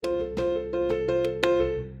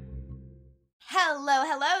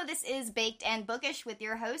this is Baked and Bookish with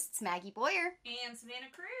your hosts, Maggie Boyer and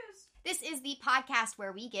Savannah Cruz. This is the podcast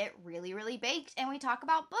where we get really, really baked and we talk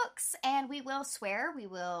about books. And we will swear, we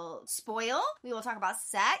will spoil, we will talk about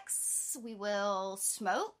sex, we will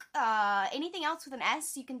smoke. Anything else with an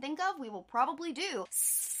S you can think of, we will probably do.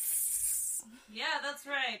 Yeah, that's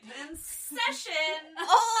right. In session!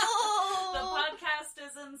 Oh! The podcast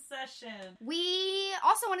is in session. We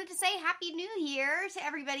also wanted to say Happy New Year to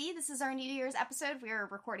everybody. This is our New Year's episode. We are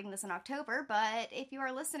recording this in October, but if you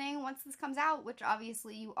are listening once this comes out, which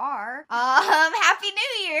obviously you are, Happy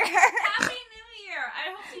New Year! Happy New Year!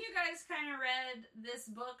 I hope that you guys kind of read this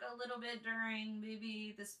book a little bit during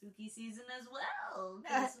maybe the spooky season as well.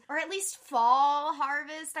 Or at least fall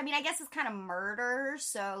harvest. I mean, I guess it's kind of murder,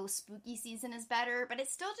 so spooky season is better, but it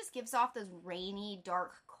still just gives off those rainy,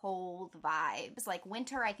 dark, cold vibes. Like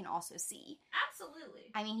winter I can also see.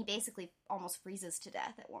 Absolutely. I mean, he basically almost freezes to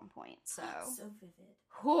death at one point, so. So vivid.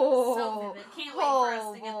 Oh, so vivid. Can't wait for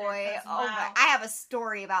us to get there. Oh Wow. boy. I have a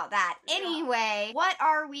story about that. Yeah. Anyway, what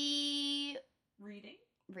are we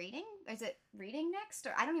Reading? Is it reading next?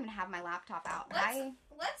 Or I don't even have my laptop out.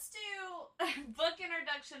 Let's do book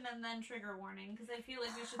introduction and then trigger warning, because I feel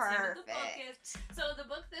like we should say what the book is. So the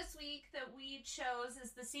book this week that we chose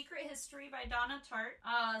is The Secret History by Donna Tartt.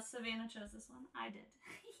 Savannah chose this one. I did.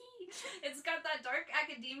 It's got that dark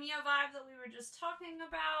academia vibe that we were just talking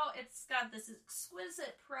about. It's got this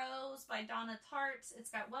exquisite prose by Donna Tartt. It's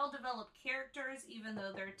got well-developed characters, even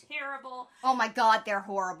though they're terrible. Oh my god, they're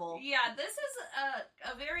horrible. Yeah, this is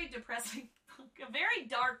a very depressing book. A very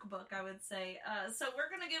dark book, I would say. So we're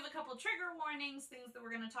going to give a couple trigger warnings, things that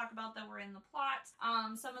we're going to talk about that were in the plot.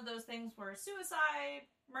 Some of those things were suicide,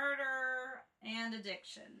 murder, and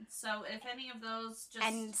addiction. So if any of those just...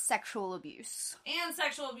 And sexual abuse. And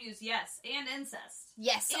sexual abuse, yes. And incest.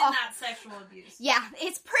 Yes. In that sexual abuse. Yeah,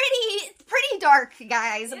 it's pretty dark,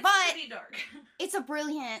 guys. It's but pretty dark. It's a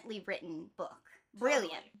brilliantly written book.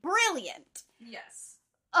 Totally. Brilliant. Yes.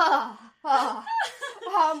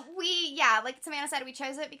 Like Savannah said, we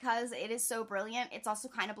chose it because it is so brilliant. It's also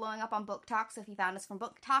kind of blowing up on Book Talk, so if you found us from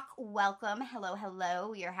Book Talk, welcome. Hello.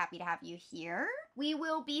 We are happy to have you here. We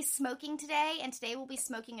will be smoking today, and today we'll be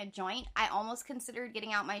smoking a joint. I almost considered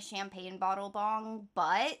getting out my champagne bottle bong,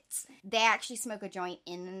 but they actually smoke a joint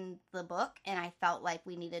in the book, and I felt like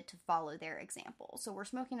we needed to follow their example. So we're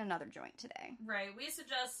smoking another joint today. Right. We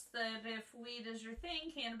suggest that if weed is your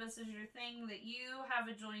thing, cannabis is your thing, that you have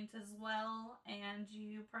a joint as well, and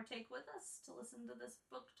you partake with us to listen to this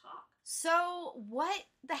book talk. So, what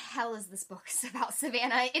the hell is this book about,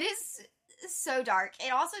 Savannah? It is so dark.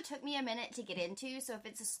 It also took me a minute to get into, so if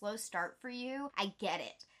it's a slow start for you, I get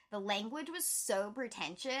it. The language was so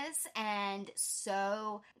pretentious and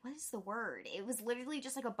so, what is the word? It was literally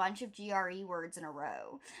just like a bunch of GRE words in a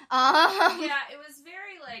row. Yeah, it was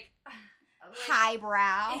very like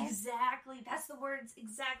highbrow. Exactly. That's the words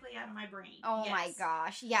exactly out of my brain. Oh yes. My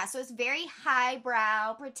gosh. Yeah, so it's very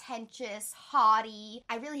highbrow, pretentious, haughty.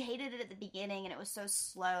 I really hated it at the beginning and it was so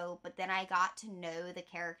slow, but then I got to know the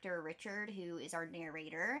character Richard, who is our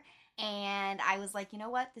narrator, and I was like, you know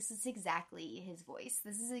what? This is exactly his voice.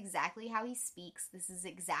 This is exactly how he speaks. This is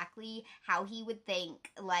exactly how he would think.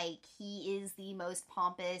 Like, he is the most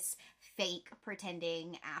pompous, fake,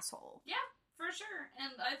 pretending asshole. Yeah. For sure,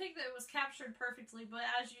 and I think that it was captured perfectly, but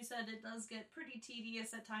as you said, it does get pretty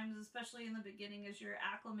tedious at times, especially in the beginning as you're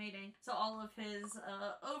acclimating to all of his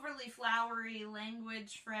overly flowery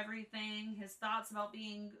language for everything, his thoughts about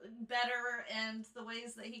being better, and the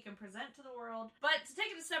ways that he can present to the world. But to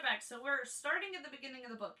take it a step back, so we're starting at the beginning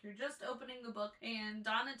of the book. You're just opening the book, and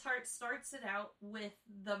Donna Tartt starts it out with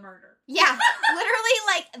the murder. Yeah, literally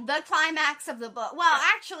like the climax of the book. Well,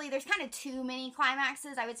 actually, there's kind of too many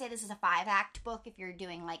climaxes. I would say this is a 5-act book. If you're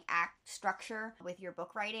doing like act structure with your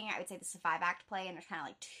book writing, I would say this is a 5-act play, and there's kind of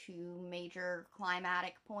like 2 major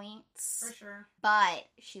climatic points. For sure. But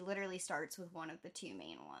she literally starts with one of the 2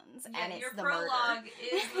 main ones, Yeah, and it's your the prologue murder.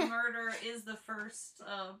 is the murder, is the first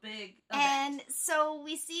big event. And so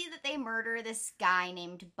we see that they murder this guy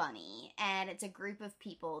named Bunny, and it's a group of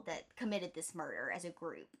people that committed this murder as a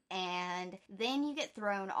group. And then you get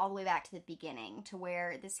thrown all the way back to the beginning, to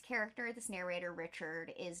where this character, this narrator,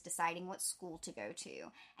 Richard, is deciding what school to go to,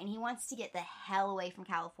 and he wants to get the hell away from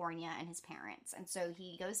California and his parents, and so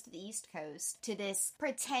he goes to the East Coast to this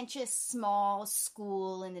pretentious small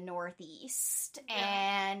school in the Northeast.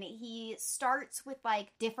 And he starts with like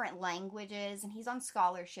different languages, and he's on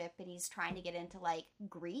scholarship, and he's trying to get into like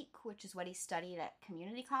Greek, which is what he studied at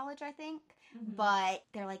community college, I think. Mm-hmm. But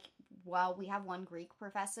they're like, well, we have one Greek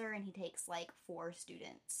professor and he takes like 5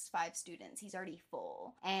 students. He's already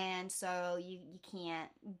full. And so you can't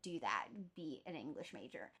do that, be an English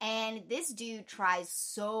major. And this dude tries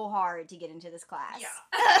so hard to get into this class. Yeah.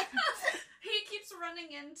 He keeps running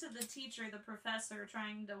into the teacher, the professor,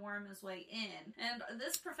 trying to worm his way in. And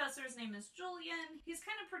this professor's name is Julian. He's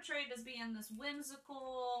kind of portrayed as being this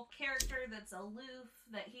whimsical character that's aloof,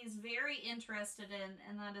 that he's very interested in,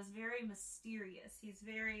 and that is very mysterious. He's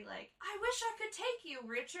very like, I wish I could take you,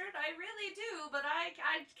 Richard. I really do, but I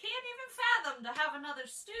can't even fathom to have another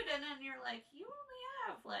student. And you're like, you only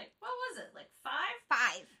have, like, what was it, like 5?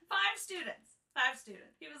 5 students. 5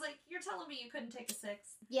 students. He was like, you're telling me you couldn't take a 6?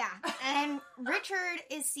 Yeah. And Richard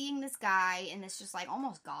is seeing this guy in this just like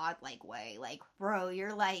almost godlike way. Like, bro,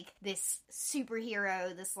 you're like this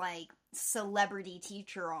superhero, this like celebrity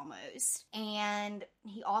teacher almost. And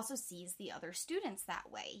he also sees the other students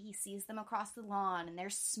that way. He sees them across the lawn and they're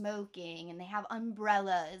smoking and they have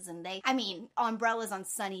umbrellas and umbrellas on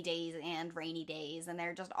sunny days and rainy days, and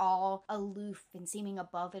they're just all aloof and seeming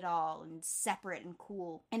above it all and separate and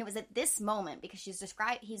cool. And it was at this moment, because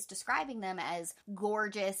he's describing them as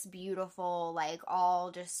gorgeous, beautiful, like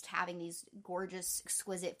all just having these gorgeous,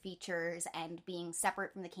 exquisite features and being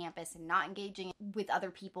separate from the campus and not engaging with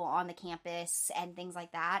other people on the campus and things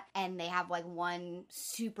like that. And they have like one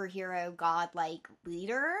superhero godlike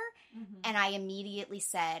leader. Mm-hmm. And I immediately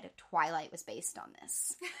said Twilight was based on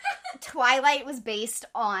this. Twilight was based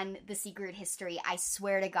on The Secret History, I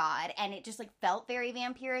swear to God. And it just like felt very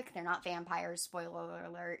vampiric. They're not vampires, spoiler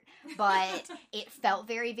alert, but it felt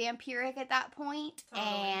very vampiric at that point. Totally.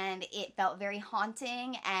 And it felt very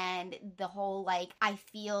haunting, and the whole like I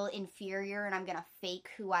feel inferior and I'm gonna fake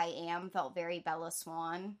who I am felt very Bella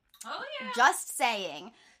Swan. Oh, yeah. Just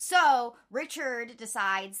saying. So, Richard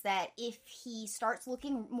decides that if he starts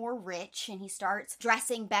looking more rich and he starts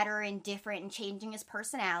dressing better and different and changing his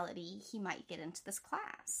personality, he might get into this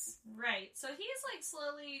class. Right. So, he's like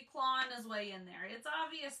slowly clawing his way in there. It's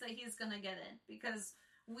obvious that he's gonna get in because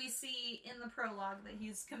we see in the prologue that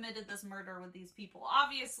he's committed this murder with these people.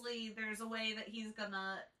 Obviously, there's a way that he's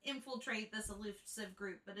gonna infiltrate this elusive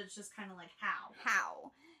group, but it's just kind of like,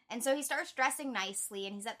 how? And so he starts dressing nicely,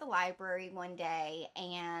 and he's at the library one day,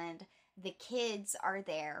 and the kids are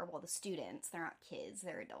there. Well, the students, they're not kids,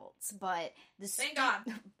 they're adults, but thank God.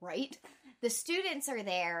 Right? The students are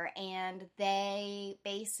there, and they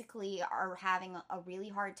basically are having a really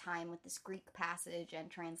hard time with this Greek passage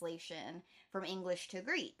and translation from English to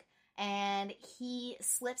Greek. And he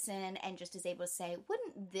slips in and just is able to say,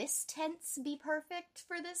 wouldn't this tense be perfect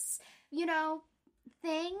for this,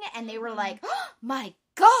 thing? And they were like, oh, my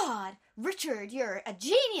God, Richard, you're a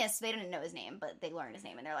genius. They didn't know his name, but they learned his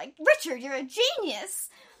name, and they're like, Richard, you're a genius.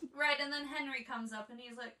 Right, and then Henry comes up, and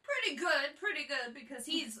he's like, pretty good, because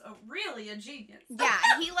he's really a genius. Yeah,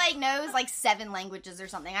 he, knows, 7 languages or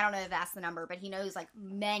something. I don't know if that's the number, but he knows,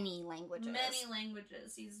 many languages. Many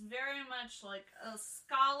languages. He's very much, a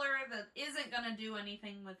scholar that isn't gonna do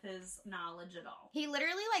anything with his knowledge at all. He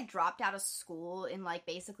literally, dropped out of school in,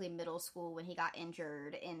 basically middle school when he got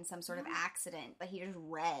injured in some sort of accident, but he just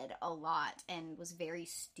read a lot and was very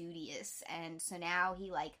studious, and so now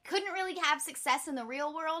he, couldn't really have success in the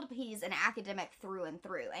real world, but he's an academic through and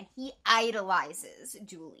through, and he idolizes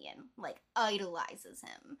Julian, idolizes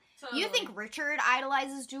him. Totally. You think Richard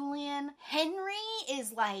idolizes Julian? Henry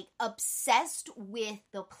is, obsessed with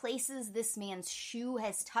the places this man's shoe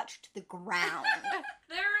has touched the ground.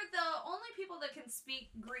 They're the only people that can speak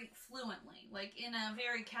Greek fluently, in a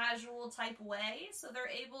very casual type way, so they're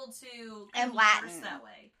able to and Latin that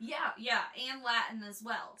way. Yeah, and Latin as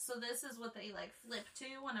well. So this is what they flip to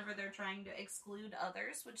whenever they're trying to exclude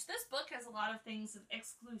others, which this book has a lot of things of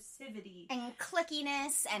exclusivity. And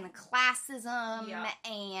clickiness and classism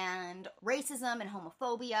and racism and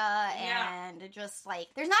homophobia and just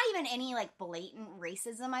there's not even any blatant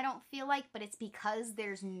racism, I don't feel like, but it's because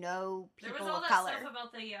there's no people there was all of that color. Stuff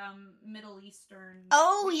about the Middle Eastern.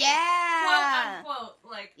 Oh yeah, quote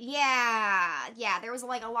unquote, yeah. There was a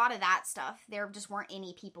lot of that stuff. There just weren't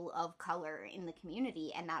any people of color in the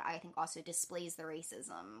community, and that I think also displays the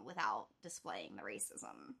racism without displaying the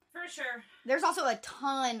racism. For sure. There's also a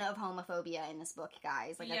ton of homophobia in this book,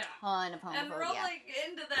 guys. A ton of homophobia. And rolling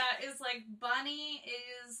into that is Bunny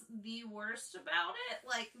is the worst about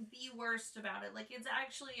it. The worst about it. It's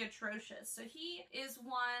actually atrocious. So he is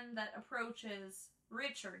one that approaches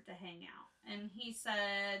Richard to hang out. And he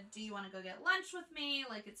said, do you want to go get lunch with me?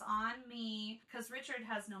 It's on me. Because Richard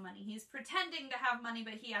has no money. He's pretending to have money,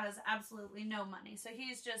 but he has absolutely no money. So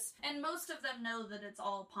he's just... And most of them know that it's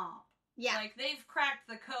all pomp. Yeah. Like, they've cracked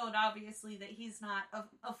the code, obviously, that he's not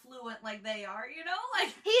affluent like they are, you know?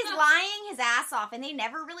 Like, he's lying his ass off, and they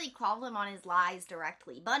never really call him on his lies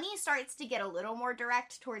directly. Bunny starts to get a little more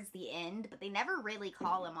direct towards the end, but they never really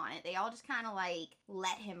call him on it. They all just kind of, like,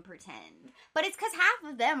 let him pretend. But it's because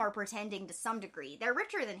half of them are pretending to some degree. They're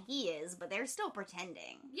richer than he is, but they're still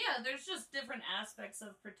pretending. Yeah, there's just different aspects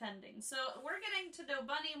of pretending. So we're getting to know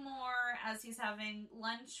Bunny more as he's having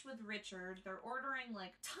lunch with Richard. They're ordering,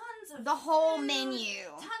 like, tons of The whole food, menu.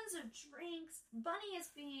 tons of drinks. Bunny is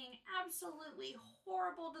being absolutely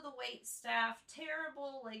horrible to the wait staff.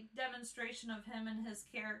 Terrible, like, demonstration of him and his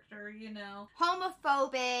character, you know.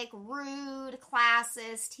 Homophobic, rude,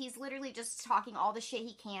 classist. He's literally just talking all the shit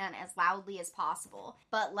he can as loudly as possible.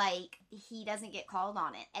 But, like, he doesn't get called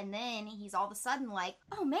on it. And then he's all of a sudden like,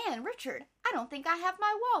 oh man, Richard, I don't think I have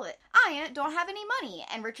my wallet. I don't have any money.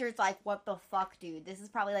 And Richard's like, what the fuck, dude? This is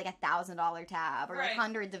probably like $1,000 tab or like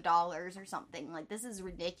hundreds of dollars or something. Like, this is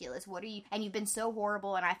ridiculous. What are you? And you've been so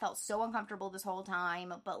horrible, and I felt so uncomfortable this whole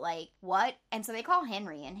time. But like, what? And so they call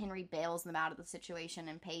Henry, and Henry bails them out of the situation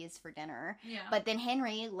and pays for dinner. Yeah. But then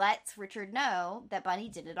Henry lets Richard know that Bunny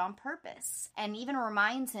did it on purpose, and even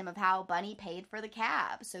reminds him of how Bunny paid for the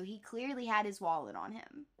cab. So he clearly had his wallet on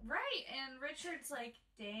him. Right, and Richard's like,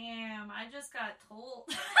 damn, I just got told.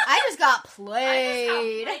 I just got I just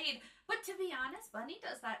played. got played. But to be honest, Bunny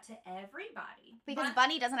does that to everybody. Because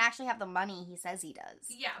Bunny doesn't actually have the money he says he does.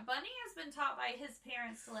 Yeah, Bunny has been taught by his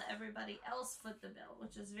parents to let everybody else foot the bill,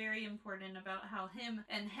 which is very important about how him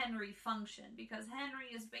and Henry function, because Henry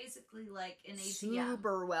is basically like an ATM.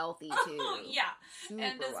 Super wealthy, too. Yeah. Super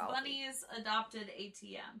and is wealthy. Bunny's adopted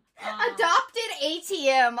ATM. Adopted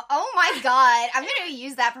ATM. Oh my god. I'm going to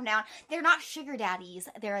use that from now on. They're not sugar daddies.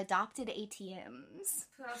 They're adopted ATMs.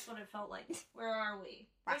 That's what it felt like. Where are we?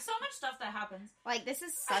 There's so much stuff that happens. Like, this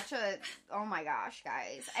is such a... Oh my gosh,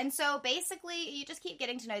 guys. And so, basically, you just keep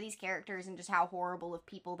getting to know these characters and just how horrible of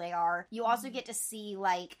people they are. You also get to see,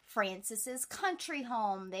 like, Francis's country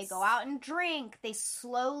home. They go out and drink. They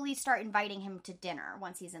slowly start inviting him to dinner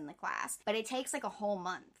once he's in the class. But it takes, like, a whole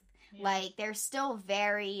month. Yeah. Like, they're still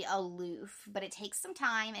very aloof, but it takes some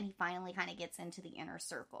time, and he finally kind of gets into the inner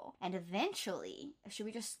circle. And eventually, should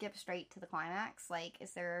we just skip straight to the climax? Like,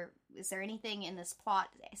 is there anything in this plot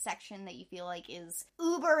section that you feel like is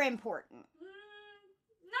uber important?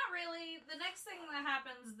 Not really. The next thing that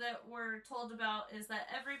happens that we're told about is that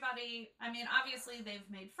everybody, I mean, obviously they've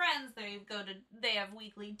made friends, they have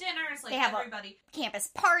weekly dinners, like, they have everybody. Campus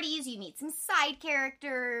parties, you meet some side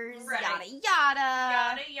characters, right. Yada yada.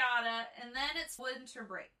 Yada yada. And then it's winter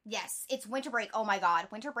break. Yes, it's winter break. Oh my god,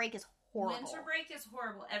 winter break is horrible. Winter break is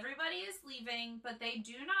horrible. Everybody is leaving, but they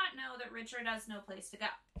do not know that Richard has no place to go.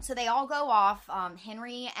 So they all go off.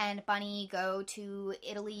 Henry and Bunny go to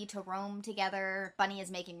Italy, to Rome together. Bunny is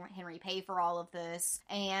making Henry pay for all of this.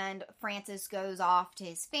 And Francis goes off to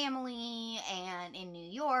his family and in New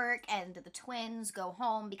York. And the twins go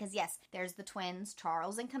home because, yes, there's the twins,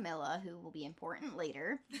 Charles and Camilla, who will be important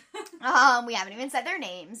later. We haven't even said their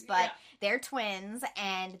names, but they're twins.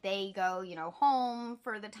 And they go, home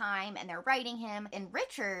for the time. And they're writing him. And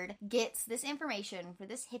Richard gets this information for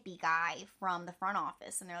this hippie guy from the front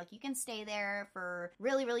office. And they're like, you can stay there for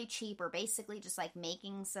really, really cheap, or basically just like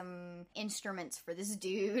making some instruments for this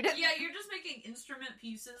dude. Yeah, you're just making instrument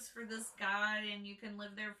pieces for this guy, and you can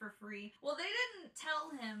live there for free. Well, they didn't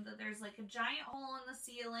tell him that there's like a giant hole in the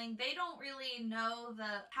ceiling. They don't really know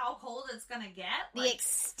how cold it's gonna get. The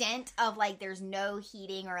extent of like there's no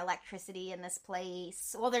heating or electricity in this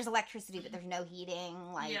place. Well, there's electricity, but there's no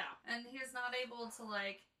heating. Like, yeah, and he's not able to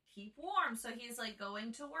like keep warm, so he's like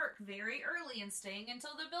going to work very early and staying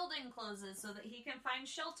until the building closes so that he can find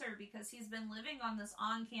shelter, because he's been living on this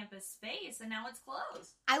on-campus space and now it's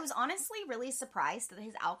closed. I was honestly really surprised that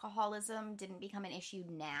his alcoholism didn't become an issue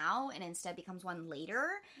now and instead becomes one later,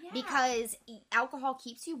 because alcohol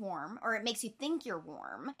keeps you warm, or it makes you think you're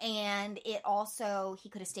warm, and it also, he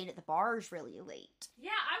could have stayed at the bars really late. Yeah,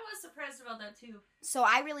 I was surprised about that too. So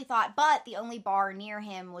I really thought, but the only bar near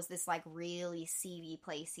him was this like really seedy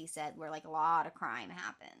place, he said, where like a lot of crime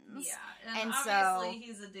happens. Yeah, and obviously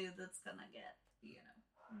he's a dude that's gonna get,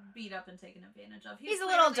 beat up and taken advantage of. He's a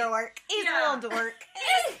little dork. He's a little dork.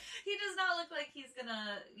 He does not look like he's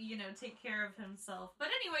gonna, take care of himself. But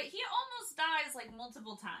anyway, he almost dies like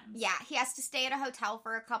multiple times. Yeah, he has to stay at a hotel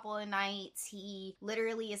for a couple of nights. He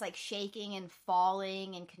literally is like shaking and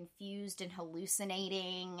falling and confused and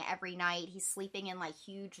hallucinating every night. He's sleeping in like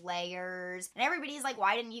huge layers. And everybody's like,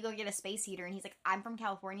 why didn't you go get a space heater? And he's like, I'm from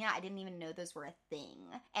California. I didn't even know those were a thing.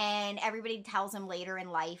 And everybody tells him later in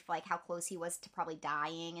life like how close he was to probably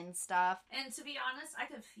dying and stuff. And to be honest, I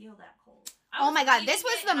could feel that cold. I Oh my god, eating this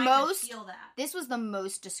was it the and I could most feel that. this was the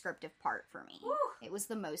most descriptive part for me. Whew. It was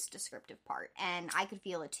the most descriptive part, and I could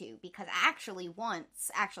feel it too, because actually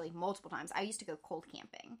multiple times, I used to go cold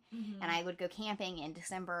camping, Mm-hmm. and I would go camping in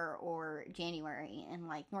December or January in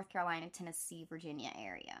like North Carolina, Tennessee, Virginia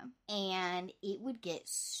area, and it would get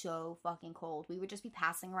so fucking cold. We would just be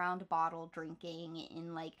passing around a bottle, drinking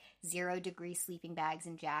in like 0-degree sleeping bags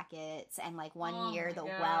and jackets, and like one year the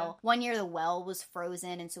well was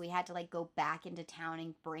frozen, and so we had to like go back into town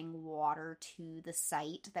and bring water to the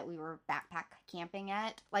site that we were backpack camping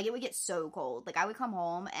at. Like, it would get so cold. Like, I would come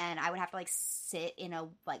home and I would have to like sit in a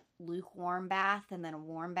like lukewarm bath and then a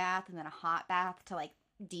warm bath and then a hot bath to like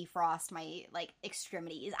defrost my like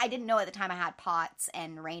extremities. I didn't know at the time I had POTS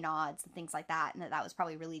and Raynaud's and things like that, and that was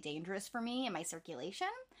probably really dangerous for me and my circulation.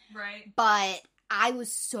 Right. But I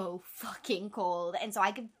was so fucking cold, and so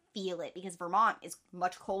I could feel it, because Vermont is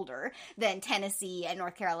much colder than Tennessee and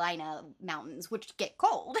North Carolina mountains, which get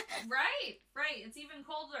cold. Right. It's even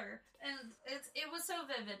colder, and it was so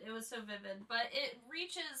vivid. It was so vivid, but it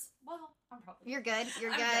reaches. Well, I'm probably. You're good.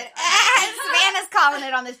 I'm good. Savannah's calling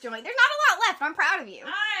it on this joint. There's not a lot left. I'm proud of you.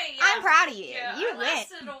 I'm proud of you. Yeah, You I went.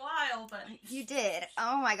 lasted a while, but You did.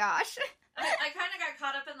 Oh my gosh. I kind of got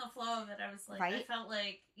caught up in the flow of it. I was like, Right? I felt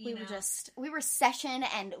like we were session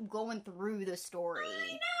and going through the story.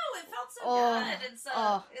 I know, it felt so good, and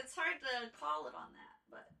so it's hard to call it on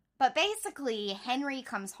that, But basically, Henry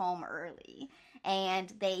comes home early,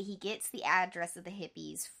 and he gets the address of the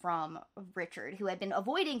hippies from Richard, who had been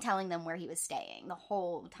avoiding telling them where he was staying the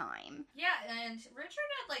whole time. Yeah, and Richard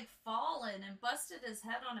had like fallen and busted his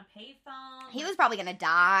head on a payphone. He was probably gonna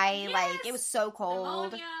die. Yes. Like, it was so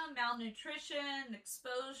cold. Pneumonia, malnutrition,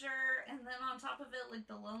 exposure, and then on top of it, like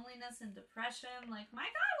the loneliness and depression. Like, my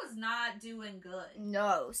guy was not doing good.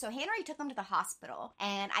 No. So Henry took him to the hospital,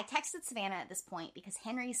 and I texted Savannah at this point because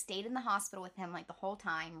Henry stayed in the hospital with him like the whole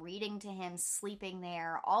time, reading to him, sleeping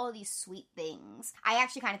there, all of these sweet things. I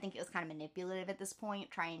actually kind of think it was kind of manipulative at this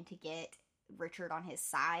point, trying to get Richard on his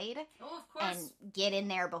side. Oh, of course. And get in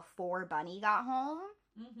there before Bunny got home.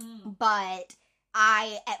 Mm-hmm. But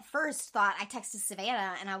I, at first, thought, I texted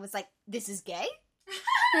Savannah, and I was like, this is gay?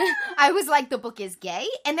 I was like, the book is gay,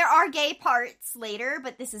 and there are gay parts later,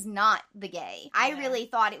 but this is not the gay. I really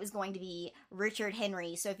thought it was going to be Richard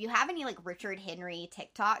Henry. So if you have any like Richard Henry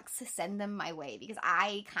TikToks, send them my way, because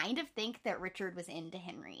I kind of think that Richard was into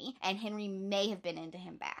Henry, and Henry may have been into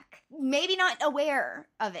him back. Maybe not aware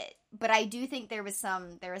of it, but I do think there was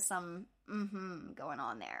some going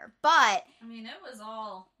on there. But I mean, it was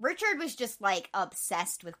all Richard was just like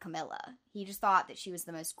obsessed with Camilla. He just thought that she was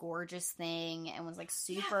the most gorgeous thing and was like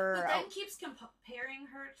super. Yeah, but then keeps comparing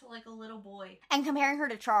her to like a little boy and comparing her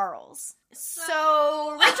to Charles.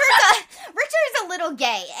 So Richard's a little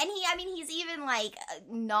gay, and he's even like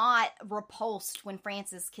not repulsed when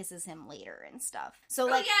Frances kisses him later and stuff. So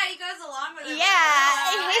like, yeah, he goes along with it. Yeah,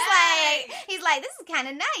 Like, he's like, this is kind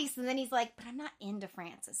of nice, and then he's like, but I'm not into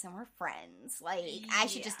Frances, and we're friends. Like, I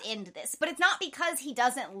should just end this. But it's not because he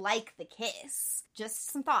doesn't like the kiss.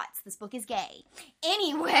 Just some thoughts. This book is gay.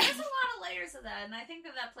 Anyway, there's a lot of layers of that, and I think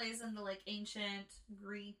that plays into like ancient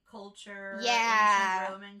Greek culture, ancient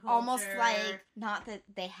Roman culture. Almost like, not that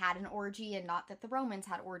they had an orgy and not that the Romans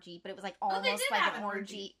had orgy, but it was like almost like an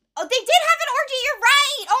orgy. Oh, they did have an orgy, you're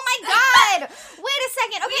right! Oh my god! Wait a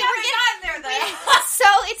second. Okay, we're getting there then. So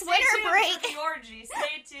it's winter break. For the orgy.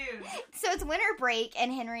 Stay tuned. So it's winter break,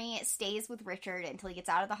 and Henry stays with Richard until he gets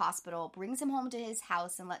out of the hospital, brings him home to his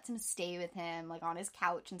house, and lets him stay with him, like, on his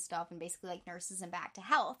couch and stuff, and basically, like, nurses him back to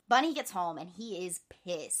health. Bunny gets home, and he is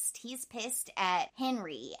pissed. He's pissed at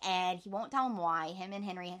Henry, and he won't tell him why. Him and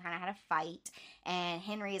Henry kind of had a fight, and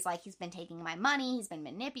Henry is like, he's been taking my money, he's been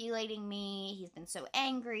manipulating me, he's been so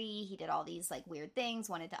angry, he did all these, like, weird things,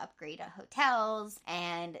 wanted to upgrade hotels,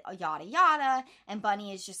 and yada yada, and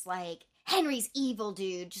Bunny is just like, Henry's evil,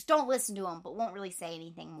 dude. Just don't listen to him, but won't really say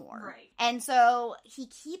anything more. Right. And so he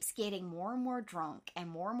keeps getting more and more drunk and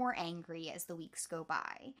more angry as the weeks go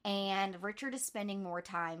by. And Richard is spending more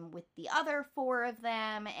time with the other four of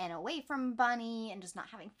them and away from Bunny and just not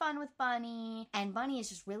having fun with Bunny. And Bunny is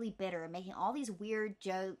just really bitter and making all these weird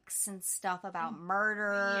jokes and stuff about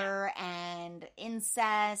murder and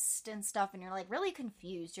incest and stuff. And you're like really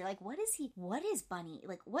confused. You're like, what is Bunny?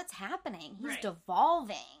 Like, what's happening? He's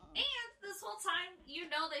devolving. And this whole time, you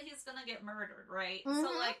know that he's gonna get murdered, right? Mm-hmm.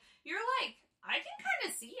 So, like, you're like, I can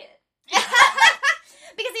kind of see it.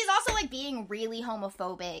 Because he's also, like, being really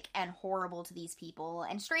homophobic and horrible to these people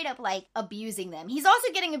and straight up, like, abusing them. He's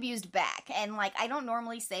also getting abused back. And, like, I don't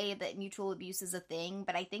normally say that mutual abuse is a thing,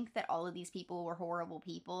 but I think that all of these people were horrible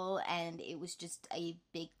people, and it was just a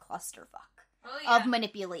big clusterfuck. of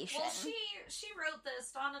manipulation. Well, she wrote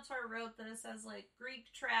this, Donna Tartt wrote this as, like,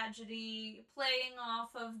 Greek tragedy, playing off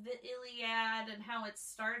of the Iliad, and how it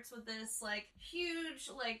starts with this, like, huge,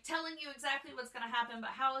 like, telling you exactly what's gonna happen, but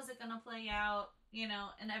how is it gonna play out? You know,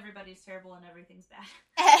 and everybody's terrible and everything's bad.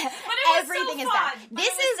 Everything is bad.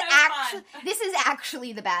 This is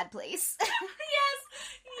actually the bad place.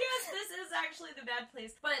 yes, this is actually the bad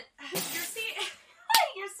place. But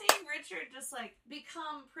you're seeing Richard just, like,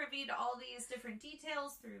 become privy to all these different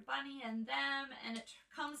details through Bunny and them, and it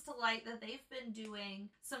comes to light that they've been doing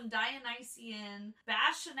some Dionysian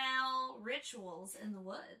Bacchanal rituals in the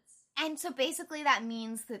woods. And so basically that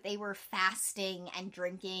means that they were fasting and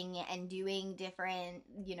drinking and doing different,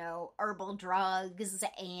 you know, herbal drugs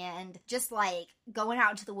and just, like, going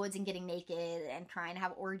out into the woods and getting naked and trying to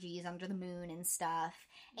have orgies under the moon and stuff.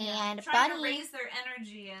 Yeah, and trying Bunny... to raise their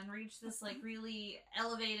energy and reach this, like, really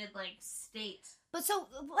elevated, like, state. But so,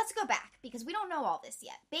 let's go back, because we don't know all this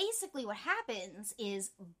yet. Basically what happens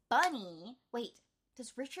is Bunny... Wait,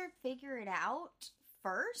 does Richard figure it out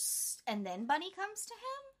first and then Bunny comes to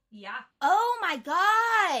him? Yeah. Oh my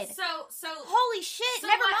god! So holy shit,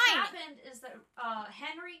 never mind! What happened is that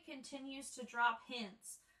Henry continues to drop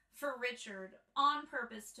hints for Richard on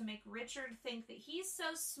purpose to make Richard think that he's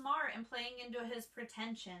so smart and playing into his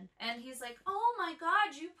pretension. And he's like, oh my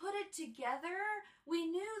god, you put it together? We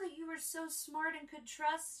knew that you were so smart and could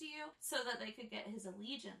trust you, so that they could get his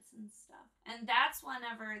allegiance and stuff. And that's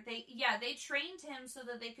whenever they trained him so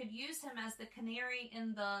that they could use him as the canary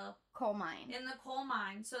in the coal mine.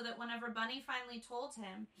 So that whenever Bunny finally told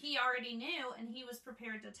him, he already knew and he was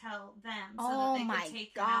prepared to tell them so that they could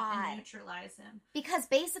take him out and neutralize him. Because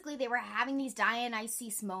basically they were having these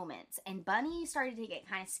Dionysus moments, and Bunny started to get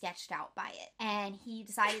kind of sketched out by it. And he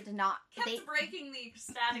decided to not... kept breaking the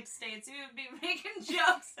ecstatic states. He would be making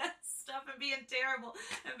jokes and stuff and being terrible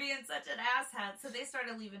and being such an asshat, so they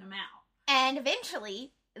started leaving him out. And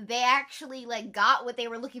eventually, they actually, like, got what they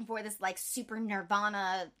were looking for, this, like, super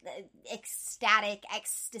nirvana, ecstatic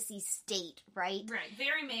ecstasy state, right? Right,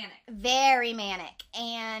 very manic. Very manic.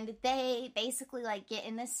 And they basically, like, get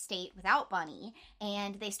in this state without Bunny,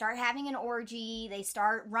 and they start having an orgy, they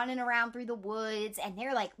start running around through the woods, and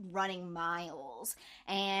they're, like, running miles,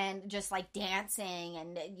 and just, like, dancing,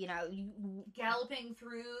 and, you know... galloping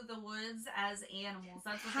through the woods as animals.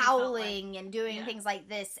 That's what howling and doing things like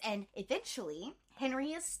this, and eventually...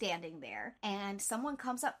 Henry is standing there, and someone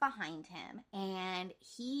comes up behind him, and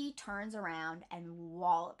he turns around and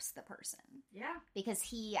wallops the person. Yeah. Because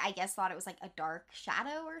he, I guess, thought it was, like, a dark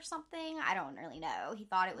shadow or something. I don't really know. He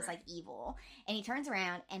thought it was, like, evil. And he turns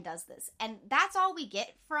around and does this. And that's all we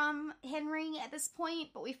get from Henry at this point,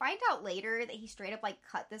 but we find out later that he straight up, like,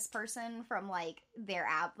 cut this person from, like, their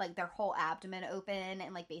whole abdomen open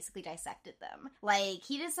and, like, basically dissected them. Like,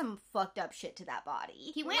 he did some fucked up shit to that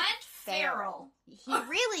body. He went feral. He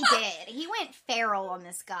really did. He went feral on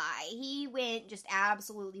this guy. He went just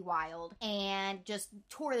absolutely wild and just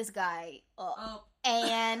tore this guy up. Oh.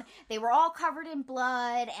 And they were all covered in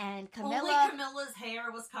blood, and Camilla... Only Camilla's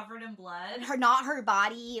hair was covered in blood. Not her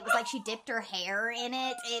body. It was like she dipped her hair in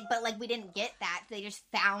it, but, like, we didn't get that. They just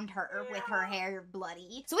found her with her hair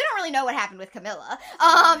bloody. So we don't really know what happened with Camilla.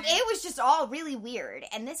 It was just all really weird.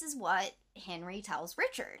 And this is what Henry tells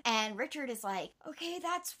Richard. And Richard is like, okay,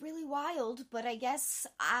 that's really wild, but I guess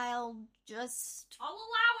I'll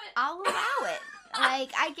allow it.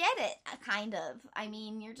 Like, I get it, kind of. I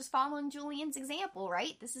mean, you're just following Julian's example,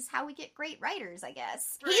 right? This is how we get great writers, I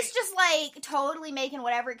guess. Right. He's just, like, totally making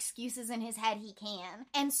whatever excuses in his head he can.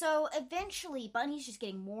 And so, eventually, Bunny's just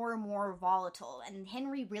getting more and more volatile, and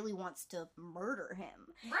Henry really wants to murder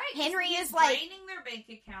him. Right. Henry he's is, like... draining their bank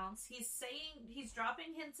accounts. He's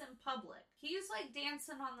dropping hints in public. He's, like,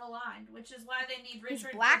 dancing on the line, which is why they need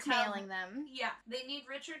Richard to blackmailing them. Yeah, they need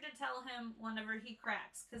Richard to tell him whenever he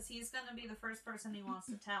cracks, because he's gonna be the first person he wants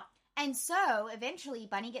to tell. And so, eventually,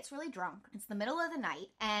 Bunny gets really drunk. It's the middle of the night,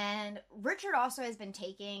 and Richard also has been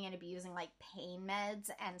taking and abusing, like, pain meds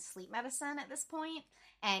and sleep medicine at this point,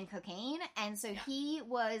 and cocaine, and so he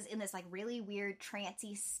was in this, like, really weird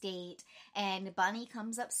trancey state, and Bunny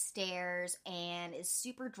comes upstairs and is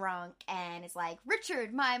super drunk, and is like,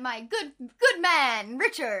 Richard, my good man,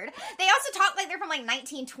 Richard. They also talk like they're from, like,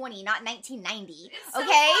 1920, not 1990, it's so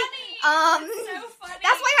okay? Funny. It's so funny.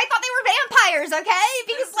 That's why I thought they were vampires, okay?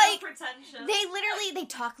 Because, they're so like, pretentious. They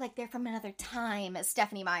talk like they're from another time, as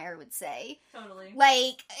Stephanie Meyer would say. Totally.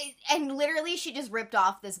 Like, and literally she just ripped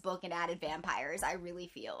off this book and added vampires, I really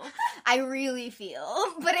feel.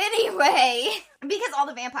 But anyway, because all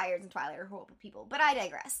the vampires in Twilight are horrible people, but I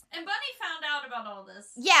digress. And Bunny found out about all this.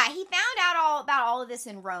 Yeah, he found out about all of this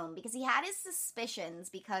in Rome, because he had his suspicions,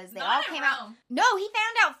 because they all came out. No, he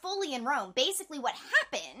found out fully in Rome. Basically what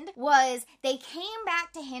happened was they came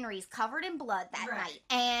back to Henry's covered in blood that night,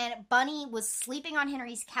 and Bunny was sleeping on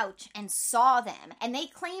Henry's couch and saw them, and they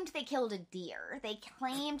claimed they killed a deer. They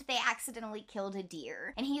claimed they accidentally killed a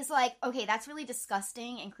deer, and he's like, okay, that's really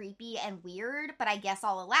disgusting and creepy and weird, but I guess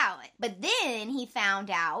I'll allow it. But then he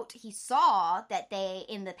saw that they,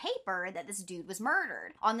 in the paper, that this dude was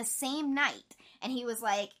murdered on the same night, and he was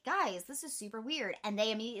like, guys, this is super weird, and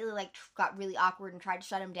they immediately, like, got really awkward and tried to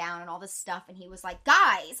shut him down and all this stuff, and he was like,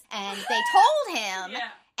 guys, and they told him,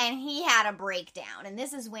 and he had a breakdown, and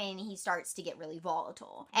this is when he starts to get really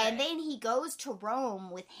volatile. And then he goes to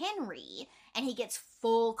Rome with Henry, and he gets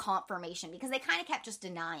full confirmation, because they kind of kept just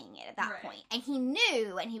denying it at that point. And he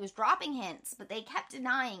knew, and he was dropping hints, but they kept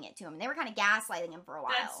denying it to him, and they were kind of gaslighting him for a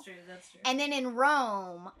while. That's true. And then in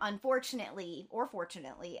Rome, unfortunately, or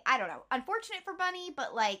fortunately, I don't know, unfortunate for Bunny,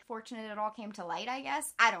 but like, fortunate it all came to light, I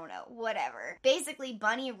guess. I don't know, whatever. Basically,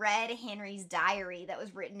 Bunny read Henry's diary that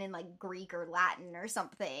was written in like Greek or Latin or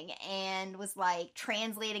something, and was like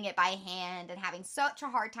translating it by hand and having such a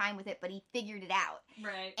hard time with it, but he figured it out.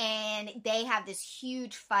 Right. And they have this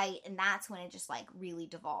huge fight, and that's when it just like really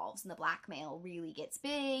devolves, and the blackmail really gets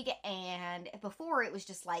big. And before, it was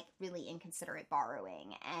just like really inconsiderate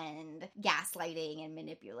borrowing and gaslighting and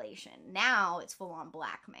manipulation. Now it's full on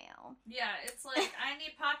blackmail. Yeah, it's like, I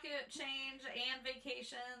need pocket change and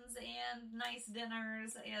vacations and nice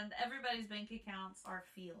dinners, and everybody's bank accounts are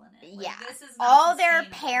feeling it. Like, this is not all their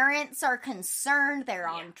sustainable. Parents are concerned. They're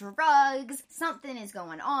on drugs. Something is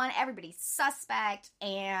going on. Everybody's suspect.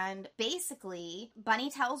 And basically,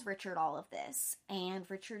 Bunny tells Richard all of this, and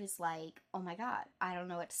Richard is like, oh my god, I don't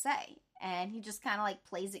know what to say. And he just kind of like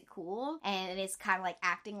plays it cool, and it's kind of like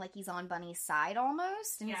acting like he's on Bunny's side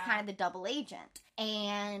almost, and he's kind of the double agent.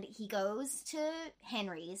 And he goes to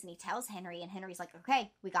Henry's, and he tells Henry, and Henry's like,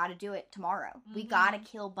 okay, we gotta do it tomorrow. We gotta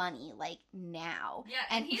kill Bunny, like, now.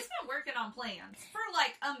 Yeah, and he's been working on plans for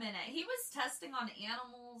like a minute. He was testing on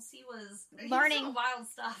animals, he was learning wild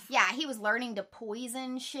stuff. Yeah, he was learning to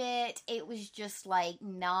poison shit. It was just like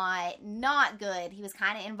not good. He was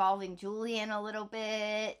kind of involving Julian a little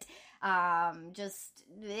bit.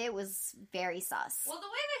 It was very sus. Well, the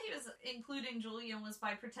way that he was including Julian was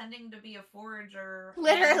by pretending to be a forager.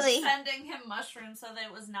 Literally. And sending him mushrooms so that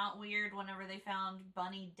it was not weird whenever they found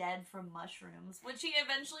Bunny dead from mushrooms, which he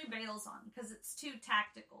eventually bails on because it's too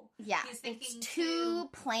tactical. Yeah, it's too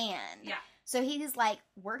planned. Yeah. So he's like,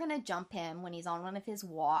 we're gonna jump him when he's on one of his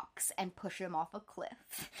walks and push him off a cliff.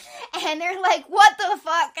 And they're like, what the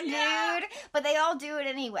fuck, dude? But they all do it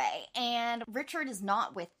anyway. And Richard is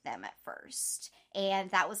not with them at first.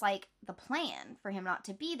 And that was like the plan for him not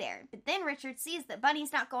to be there. But then Richard sees that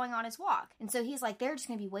Bunny's not going on his walk. And so he's like, they're just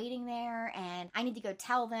going to be waiting there, and I need to go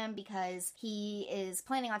tell them, because he is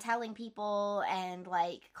planning on telling people and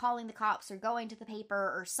like calling the cops or going to the paper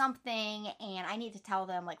or something. And I need to tell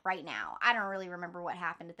them like right now. I don't really remember what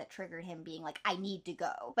happened that triggered him being like, I need to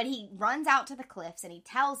go. But he runs out to the cliffs and he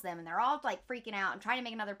tells them, and they're all like freaking out and trying to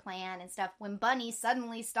make another plan and stuff, when Bunny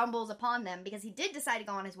suddenly stumbles upon them, because he did decide to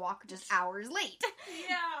go on his walk just hours late.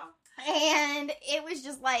 Yeah. And it was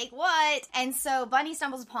just like, what? And so Bunny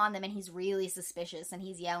stumbles upon them, and he's really suspicious, and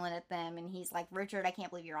he's yelling at them, and he's like, Richard, I can't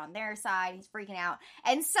believe you're on their side. He's freaking out.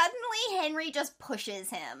 And suddenly Henry just pushes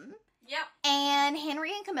him. Yep. And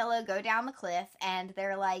Henry and Camilla go down the cliff, and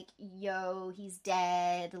they're like, yo, he's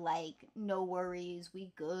dead. Like, no worries,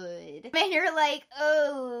 we good. And you're like,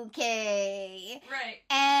 okay. Right.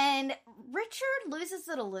 And Richard loses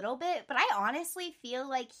it a little bit, but I honestly feel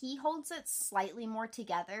like he holds it slightly more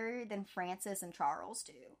together than Francis and Charles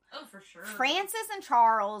do. Oh, for sure. Francis and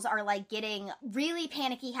Charles are like getting really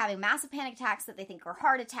panicky, having massive panic attacks that they think are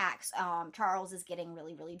heart attacks. Charles is getting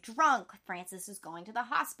really, really drunk. Francis is going to the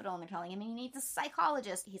hospital, and they're telling him he needs a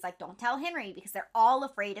psychologist. He's like, don't tell Henry, because they're all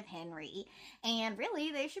afraid of Henry. And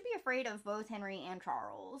really, they should be afraid of both Henry and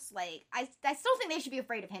Charles. Like, I still think they should be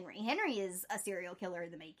afraid of Henry. Henry is a serial killer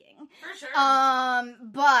in the making. For sure.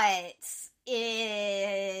 But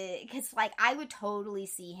because, like, I would totally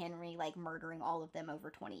see Henry, like, murdering all of them over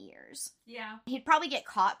 20 years. Yeah. He'd probably get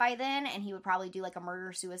caught by then, and he would probably do, like, a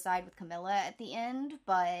murder-suicide with Camilla at the end,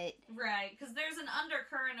 but... Right, because there's an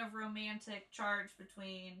undercurrent of romantic charge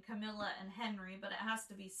between Camilla and Henry, but it has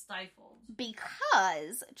to be stifled.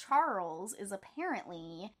 Because Charles is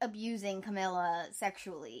apparently abusing Camilla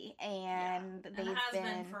sexually, and they've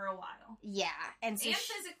been for a while. Yeah. And so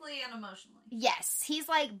physically and emotionally. Yes, he's,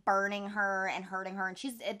 like, burning her and hurting her, and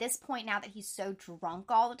she's, at this point now that he's so drunk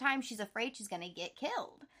all the time, she's afraid she's gonna get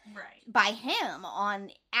killed. Right. By him on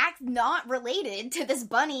acts not related to this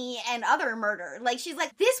Bunny and other murder. Like, she's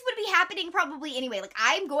like, this would be happening probably anyway. Like,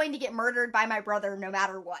 I'm going to get murdered by my brother no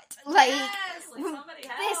matter what. Like, yes, like somebody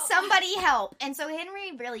help. Somebody help. And so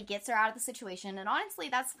Henry really gets her out of the situation, and honestly,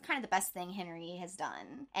 that's kind of the best thing Henry has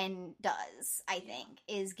done, and does, I think,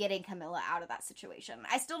 is getting Camilla out of that situation.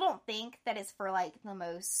 I still don't think that it's for, like, the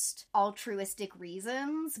most altruistic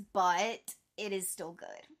reasons, but it is still good.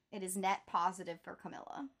 It is net positive for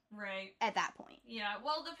Camilla. Right. At that point. Yeah,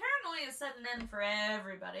 well, the paranoia is setting in for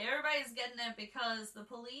everybody. Everybody's getting it because the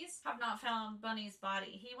police have not found Bunny's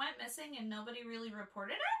body. He went missing and nobody really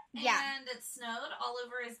reported it. Yeah. And it snowed all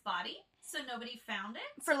over his body, so nobody found it.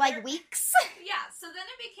 For, like, weeks. Yeah, so then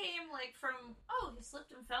it became, like, from, oh, he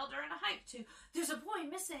slipped and fell during a hike, to, there's a boy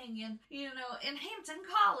missing in, in Hampton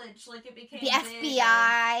College. Like, it became the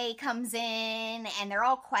FBI comes in, and they're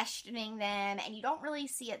all questioning them, and you don't really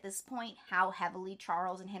see at this point how heavily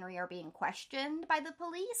Charles and Henry are being questioned by the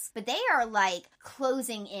police, but they are, like,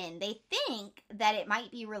 closing in. They think that it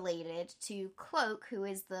might be related to Cloak, who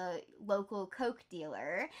is the local coke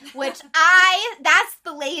dealer, which that's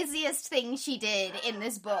the laziest thing she did in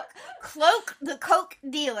this book. Cloak, the coke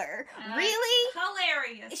dealer. Really?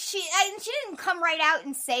 Hilarious. She didn't come right out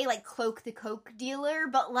and say, like, Cloak the coke dealer,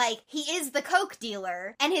 but, like, he is the coke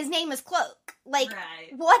dealer, and his name is Cloak. Like, right.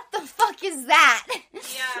 What the fuck is that?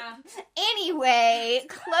 Yeah. Anyway,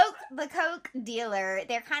 Cloak the coke dealer,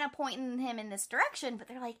 they're kind of pointing him in this direction, but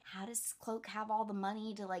they're like, how does Cloak have all the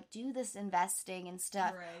money to, like, do this investing and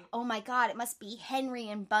stuff? Right. Oh my god, it must be Henry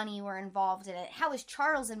and Bunny were involved in it. How is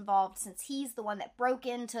Charles involved, since he's the one that broke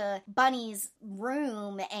into Bunny's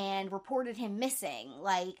room and reported him missing?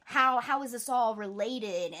 Like, how is this all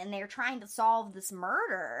related? And they're trying to solve this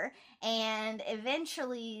murder, and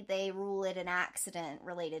eventually they rule it an accident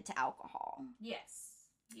related to alcohol. Yes.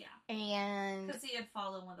 Yeah. And because he had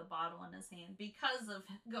fallen with a bottle in his hand because of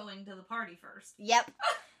going to the party first. Yep.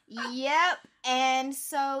 Yep. And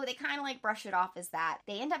so they kind of, like, brush it off as that.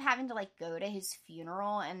 They end up having to, like, go to his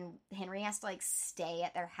funeral, and Henry has to, like, stay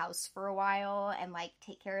at their house for a while and, like,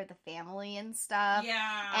 take care of the family and stuff.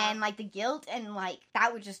 Yeah. And, like, the guilt and, like,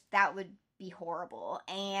 that would be horrible.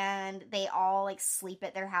 And they all, like, sleep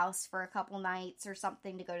at their house for a couple nights or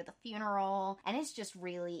something to go to the funeral, and it's just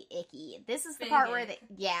really icky. This is the part where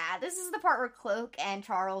this is the part where Cloak and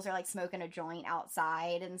Charles are, like, smoking a joint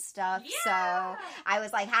outside and stuff. Yeah. So I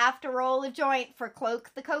was like, have to roll a joint for Cloak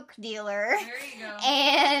the coke dealer. There you go.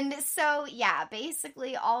 And so yeah,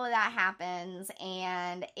 basically all of that happens,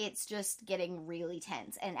 and it's just getting really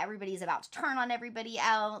tense, and everybody's about to turn on everybody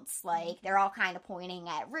else. Like, they're all kind of pointing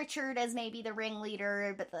at Richard as maybe the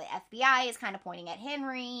ringleader, but the FBI is kind of pointing at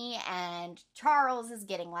Henry, and Charles is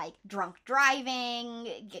getting, like,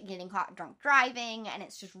 getting caught drunk driving, and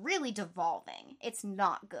it's just really devolving. It's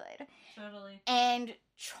not good. Totally. And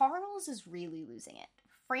Charles is really losing it.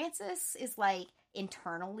 Francis is, like,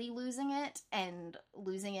 internally losing it, and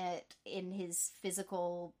losing it in his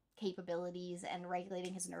physical capabilities and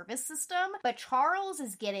regulating his nervous system, but Charles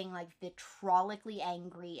is getting, like, vitriolically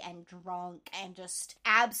angry and drunk and just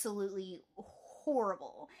absolutely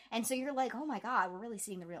horrible. And so you're like, oh my god, we're really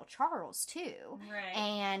seeing the real Charles too. Right.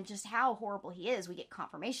 And just how horrible he is. We get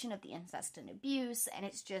confirmation of the incest and abuse, and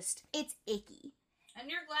it's icky.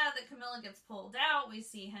 And you're glad that Camilla gets pulled out. We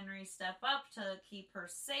see Henry step up to keep her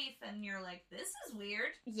safe, and you're like, this is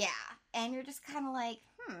weird. Yeah. And you're just kind of like,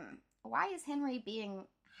 why is Henry being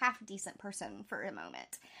half-decent person for a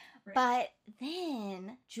moment? Right. But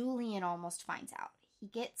then Julian almost finds out. He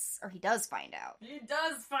does find out. He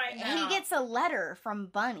gets a letter from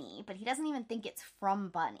Bunny, but he doesn't even think it's from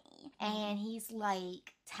Bunny. And he's,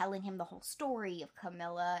 like, telling him the whole story of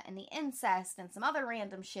Camilla and the incest and some other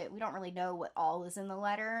random shit. We don't really know what all is in the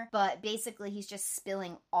letter, but basically he's just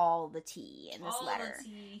spilling all the tea in this letter. All the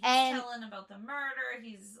tea. He's telling about the murder.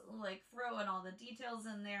 He's, like, throwing all the details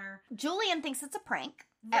in there. Julian thinks it's a prank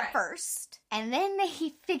at first, and then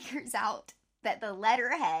he figures out that the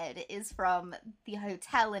letterhead is from the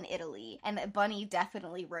hotel in Italy, and that Bunny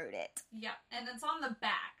definitely wrote it. Yeah, and it's on the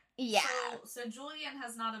back. Yeah. So Julian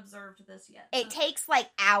has not observed this yet. It takes, like,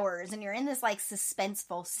 hours, and you're in this, like,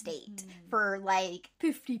 suspenseful state for, like,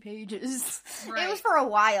 50 pages. Right. It was for a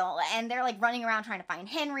while, and they're, like, running around trying to find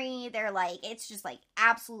Henry. They're, like, it's just, like,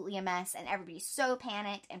 absolutely a mess, and everybody's so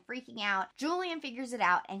panicked and freaking out. Julian figures it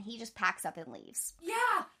out, and he just packs up and leaves.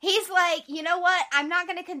 Yeah! He's like, you know what? I'm not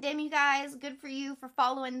going to condemn you guys. Good for you for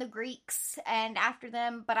following the Greeks and after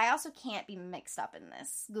them, but I also can't be mixed up in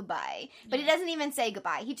this. Goodbye. But he doesn't even say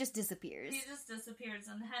goodbye. He just disappears. He just disappears,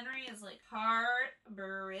 and Henry is, like,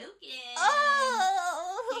 heartbroken.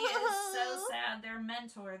 Oh! He is so sad. Their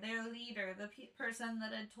mentor, their leader, the person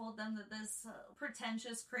that had told them that this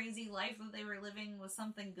pretentious, crazy life that they were living was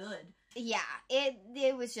something good. Yeah,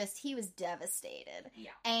 it was just, he was devastated.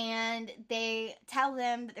 Yeah. And they tell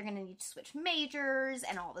them that they're going to need to switch majors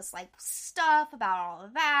and all this, like, stuff about all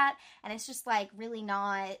of that. And it's just, like, really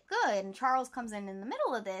not good. And Charles comes in the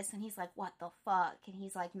middle of this, and he's like, what the fuck? And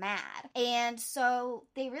he's, like, mad. And so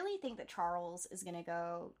they really think that Charles is going to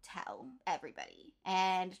go tell everybody.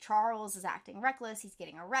 And Charles is acting reckless. He's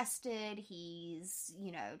getting arrested. He's,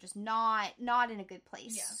 you know, just not in a good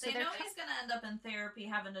place. Yeah, so they know he's going to end up in therapy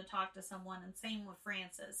having to talk to someone, and same with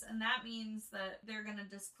Francis. And that means that they're going to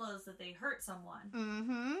disclose that they hurt someone.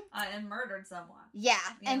 And murdered someone. Yeah,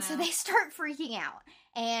 and so they start freaking out.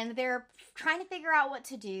 And they're trying to figure out what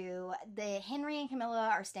to do. Henry and Camilla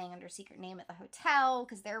are staying under secret name at the hotel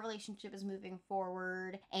because their relationship is moving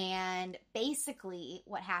forward. And basically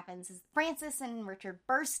what happens is Francis and Richard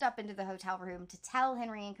burst up into the hotel room to tell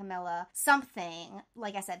Henry and Camilla something.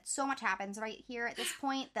 Like I said, so much happens right here at this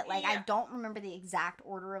point that, like, I don't remember the exact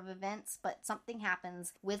order of events, but something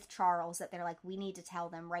happens with Charles that they're like, we need to tell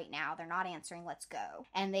them right now. They're not answering. Let's go.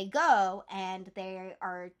 And they go, and they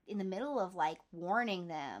are in the middle of, like, warning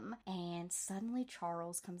them, and suddenly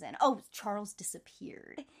Charles comes in. Oh, Charles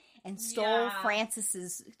disappeared and stole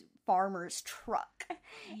Francis's farmer's truck.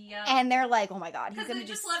 Yeah. And they're like, oh my god, he's because gonna they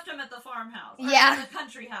just left him at the farmhouse. Yeah. The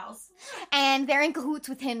country house. And they're in cahoots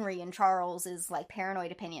with Henry and Charles's, like,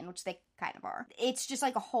 paranoid opinion, which they kind of are. It's just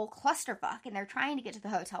like a whole clusterfuck, and they're trying to get to the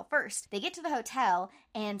hotel first. They get to the hotel,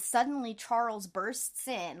 and suddenly Charles bursts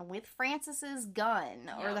in with Francis's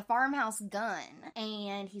gun, or the farmhouse gun,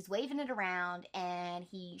 and he's waving it around, and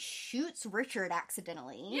he shoots Richard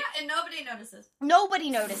accidentally. Yeah, and nobody notices.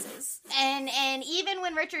 Nobody notices. And even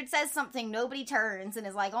when Richard says something, nobody turns and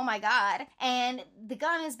is like, oh my god. And the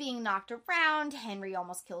gun is being knocked around. Henry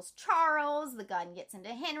almost kills Charles. The gun gets into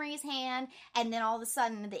Henry's hand, and then all of a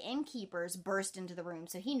sudden the innkeeper burst into the room,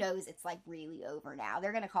 so he knows it's, like, really over now.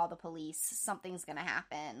 They're gonna call the police. Something's gonna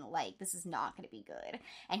happen. Like, this is not gonna be good.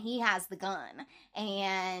 And he has the gun,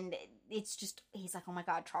 and it's just, he's like, oh my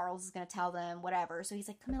god, Charles is gonna tell them, whatever. So he's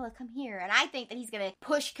like, Camilla, come here. And I think that he's gonna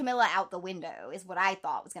push Camilla out the window, is what I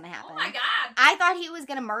thought was gonna happen. Oh my god! I thought he was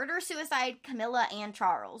gonna murder-suicide Camilla and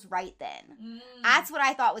Charles right then. That's what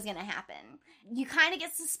I thought was gonna happen. You kind of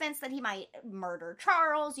get suspense that he might murder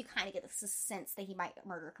Charles. You kind of get the sense that he might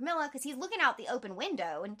murder Camilla, because he's looking out the open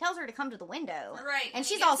window and tells her to come to the window. Right. And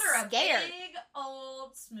she's all scared. A big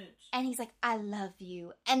old smooch. And he's like, I love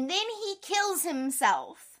you. And then he kills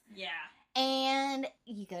himself. Yeah. And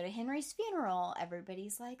you go to Henry's funeral.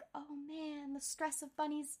 Everybody's like, oh man, the stress of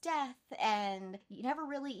Bunny's death. And you never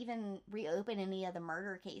really even reopen any of the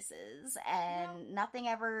murder cases. And nothing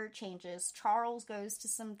ever changes. Charles goes to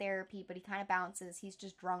some therapy, but he kind of bounces. He's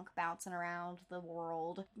just drunk, bouncing around the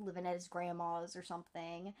world, living at his grandma's or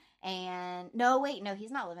something. And no,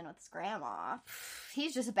 he's not living with his grandma.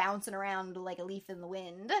 He's just bouncing around like a leaf in the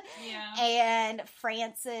wind. Yeah. And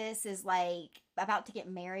Francis is, like, about to get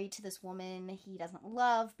married to this woman he doesn't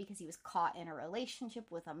love because he was caught in a relationship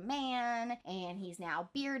with a man, and he's now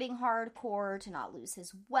bearding hardcore to not lose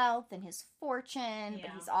his wealth and his fortune,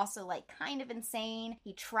 but he's also, like, kind of insane.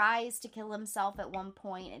 He tries to kill himself at one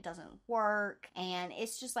point. It doesn't work, and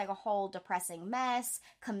it's just, like, a whole depressing mess.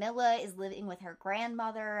 Camilla is living with her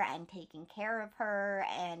grandmother and taking care of her,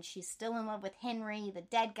 and she's still in love with Henry, the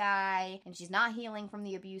dead guy, and she's not healing from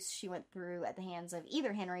the abuse she went through at the hands of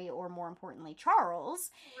either Henry or, more importantly,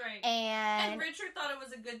 Charles. Right. And Richard thought it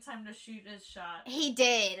was a good time to shoot his shot. He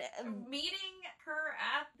did. Meeting her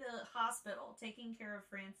at the hospital, taking care of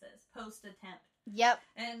Francis, post-attempt. Yep.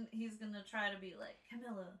 And he's gonna try to be like,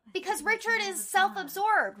 Camilla. Because Richard is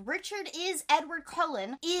self-absorbed. Richard is Edward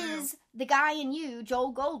Cullen, is the guy in You,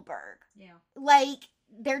 Joel Goldberg. Yeah. Like,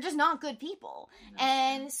 they're just not good people. That's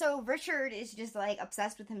And true. so Richard is just, like,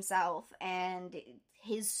 obsessed with himself and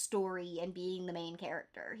his story and being the main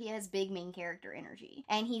character. He has big main character energy.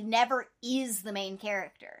 And he never is the main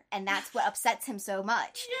character. And that's what upsets him so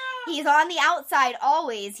much. Yeah. He's on the outside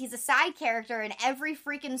always. He's a side character in every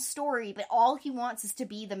freaking story, but all he wants is to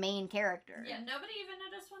be the main character. Yeah, nobody even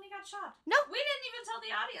noticed when he got shot. No. We didn't even tell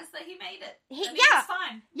the audience that he made it. He- And yeah. was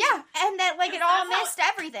fine. Yeah, and that, like, it all That's how- missed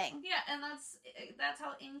everything Yeah, and that's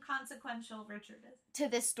how inconsequential Richard is. to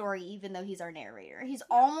this story, even though he's our narrator. He's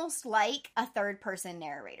almost like a third-person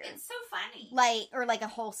narrator. It's so funny. Or like a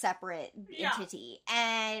whole separate entity.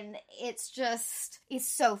 And it's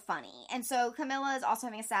so funny. And so Camilla is also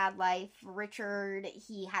having a sad life. Richard,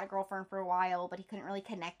 he had a girlfriend for a while, but he couldn't really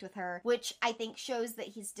connect with her, which I think shows that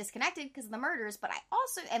he's disconnected because of the murders, but I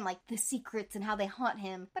also, and like the secrets and how they haunt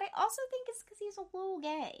him, but I also think it's because he's a little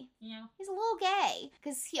gay. Yeah. He's a little gay.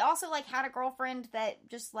 Because he also, like, had a girlfriend that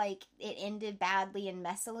just, like, it ended badly and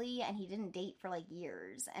messily, and he didn't date for, like,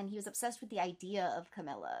 years. And he was obsessed with the idea of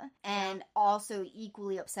Camilla. And also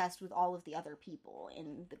equally obsessed with all of the other people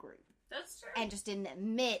in the group. That's true. And just didn't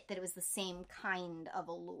admit that it was the same kind of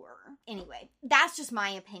allure. Anyway, that's just my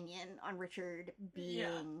opinion on Richard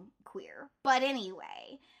being queer. But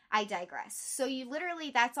anyway, I digress. So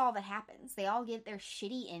that's all that happens. They all get their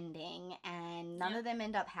shitty ending, and none of them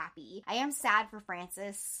end up happy. I am sad for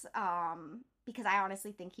Francis, because I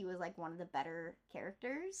honestly think he was, like, one of the better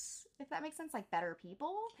characters, if that makes sense, like, better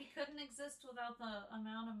people. He couldn't exist without the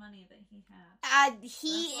amount of money that he had.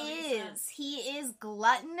 He is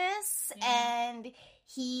gluttonous, and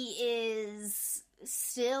he is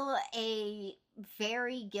still a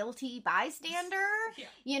very guilty bystander,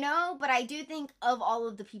 you know, but I do think of all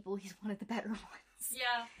of the people, he's one of the better ones.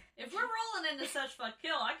 Yeah. If we're rolling into Sesh Fuck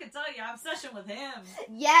Kill, I can tell you I'm session with him.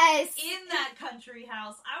 Yes! In that country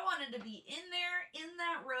house. I wanted to be in there, in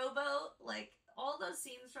that rowboat, like, all those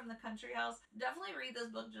scenes from the country house. Definitely read this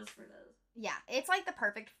book just for those. Yeah, it's like the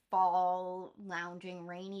perfect fall, lounging,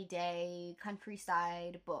 rainy day,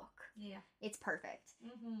 countryside book. Yeah. It's perfect.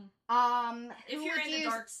 Mm-hmm. If you're into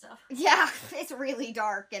dark stuff. Yeah, it's really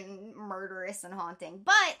dark and murderous and haunting.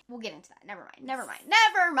 But we'll get into that.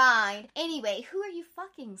 Never mind. Anyway, who are you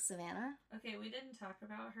fucking, Savannah? Okay, we didn't talk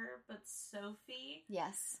about her, but Sophie.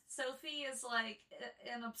 Yes. Sophie is like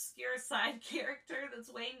an obscure side character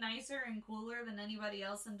that's way nicer and cooler than anybody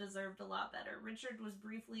else and deserved a lot better. Richard was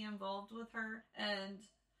briefly involved with her, and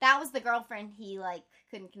that was the girlfriend he, like,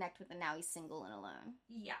 couldn't connect with, and now he's single and alone.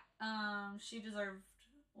 Yeah. She deserved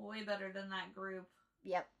way better than that group.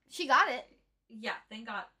 Yep. She got it. Yeah, thank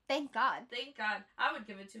God. Thank God. Thank God. I would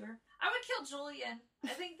give it to her. I would kill Julian. I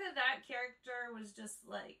think that character was just,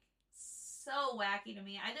 like, so wacky to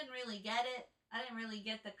me. I didn't really get it. I didn't really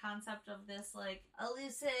get the concept of this, like,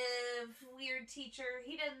 elusive, weird teacher.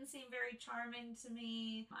 He didn't seem very charming to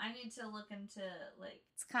me. I need to look into, like...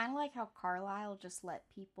 It's kind of like how Carlisle just let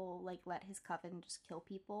his coven just kill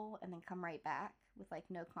people and then come right back with, like,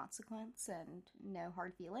 no consequence and no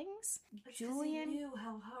hard feelings. Julian... He knew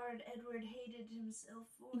how hard Edward hated himself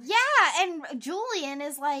for. Yeah, and Julian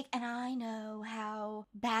is like, and I know how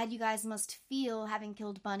bad you guys must feel having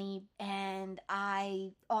killed Bunny, and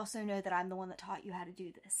I also know that I'm the one that taught you how to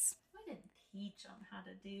do this. I didn't teach them how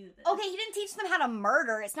to do this. Okay, he didn't teach them how to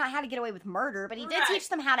murder. It's not how to get away with murder, but he did teach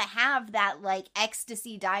them how to have that, like,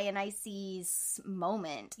 ecstasy Dionysus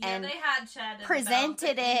moment. Yeah, and they had chatted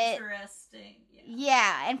presented about it. Interesting.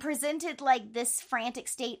 Yeah, and presented, like, this frantic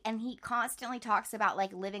state, and he constantly talks about,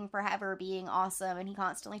 like, living forever being awesome, and he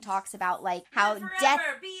constantly talks about, like, how death...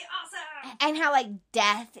 be awesome! And how, like,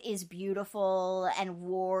 death is beautiful, and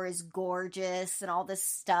war is gorgeous, and all this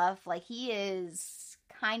stuff. Like, he is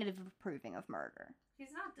kind of approving of murder.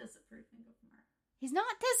 He's not disapproving of murder. He's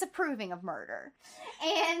not disapproving of murder.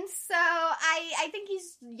 And so, I think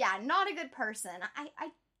he's, not a good person. I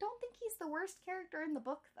don't think he's the worst character in the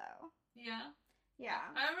book, though. Yeah. Yeah.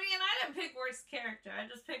 I mean, I didn't pick worst character. I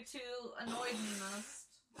just picked who annoyed me most.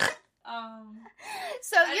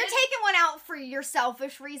 So you're taking one out for your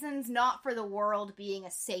selfish reasons, not for the world being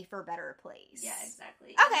a safer, better place. Yeah, exactly.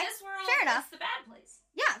 Okay, In this world, fair enough. it's the bad place.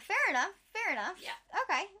 Yeah, fair enough. Yeah.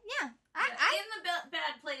 Okay, yeah. In the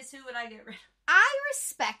bad place, who would I get rid of? I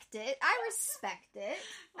respect it.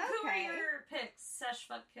 Who are Okay. your picks? Sesh,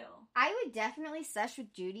 fuck, kill. I would definitely sesh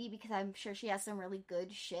with Judy because I'm sure she has some really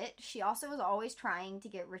good shit. She also was always trying to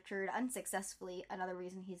get Richard, unsuccessfully, another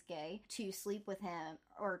reason he's gay, to sleep with him,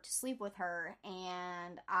 or to sleep with her,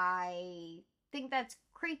 and I think that's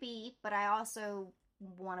creepy, but I also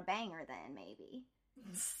want to bang her then, maybe.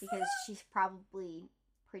 Because she's probably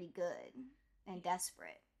pretty good. and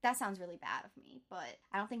desperate. That sounds really bad of me, but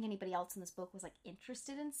I don't think anybody else in this book was, like,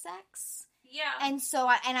 interested in sex. Yeah. And so,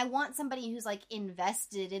 I want somebody who's, like,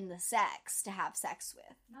 invested in the sex to have sex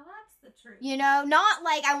with. Now that's the truth. You know, not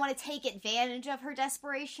like I want to take advantage of her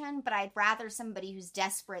desperation, but I'd rather somebody who's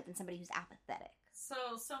desperate than somebody who's apathetic.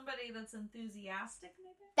 So, somebody that's enthusiastic,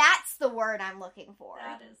 maybe? That's the word I'm looking for.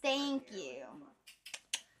 That is. Thank you.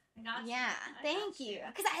 I got you. Yeah, thank you.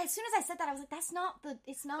 Because as soon as I said that, I was like, that's not the descriptor.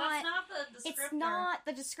 It's not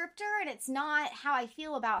the descriptor, and it's not how I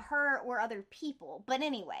feel about her or other people. But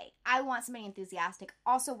anyway, I want somebody enthusiastic.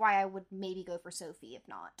 Also why I would maybe go for Sophie, if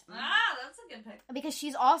not. That's a good pick. Because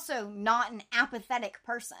she's also not an apathetic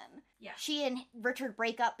person. Yeah. She and Richard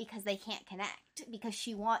break up because they can't connect. Because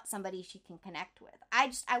she wants somebody she can connect with.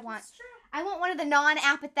 I want one of the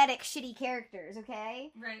non-apathetic shitty characters,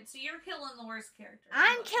 okay? Right, so you're killing the worst character.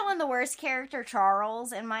 I'm killing the worst character,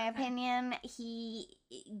 Charles, in my opinion. He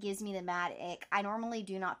gives me the mad ick. I normally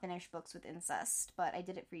do not finish books with incest, but I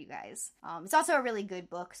did it for you guys. It's also a really good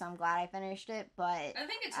book, so I'm glad I finished it, but I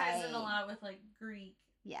think it ties in a lot with, like, Greek.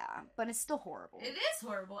 Yeah, but it's still horrible. It is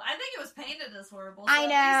horrible. I think it was painted as horrible. So I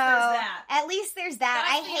know. At least there's that.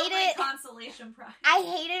 That's I hate it. Consolation prize. I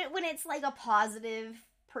hate it when it's like a positive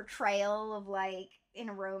portrayal of, like, in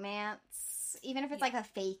a romance. Even if it's like a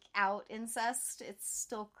fake out incest, it's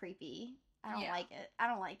still creepy. I don't like it. I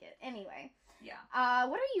don't like it. Anyway. Yeah.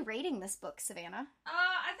 What are you rating this book, Savannah?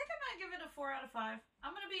 I think I'm gonna give it a 4 out of 5.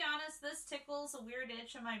 I'm gonna be honest, this tickles a weird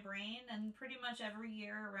itch in my brain, and pretty much every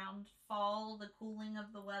year around fall, the cooling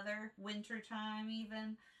of the weather, winter time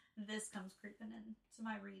even, this comes creeping into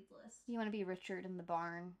my read list. You want to be Richard in the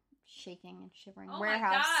barn, shaking and shivering. Oh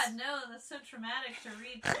warehouse. My god, no, that's so traumatic to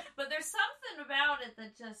read. But there's something about it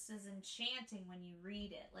that just is enchanting when you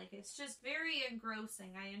read it. Like, it's just very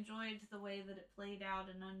engrossing. I enjoyed the way that it played out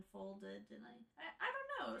and unfolded, and I don't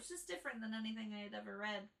know, it's just different than anything I had ever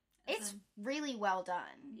read. It's really well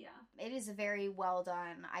done. Yeah. It is a very well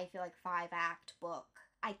done, I feel like, 5-act book.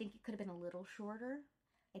 I think it could have been a little shorter.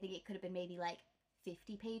 I think it could have been maybe, like,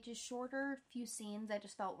 50 pages shorter. A few scenes I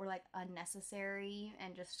just felt were, like, unnecessary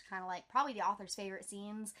and just kind of, like, probably the author's favorite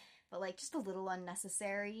scenes, but, like, just a little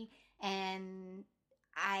unnecessary. And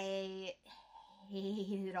I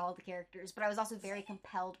hated all the characters, but I was also very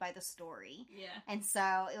compelled by the story. Yeah. And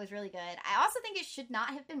so it was really good. I also think it should not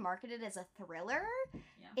have been marketed as a thriller.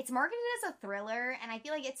 Yeah. It's marketed as a thriller, and I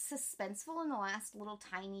feel like it's suspenseful in the last little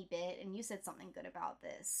tiny bit, and you said something good about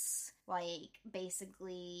this. Like,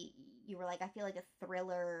 basically, you were like, I feel like a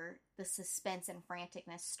thriller, the suspense and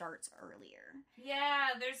franticness starts earlier. Yeah,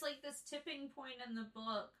 there's like this tipping point in the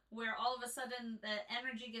book where all of a sudden the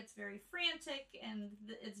energy gets very frantic and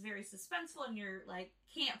it's very suspenseful and you're like,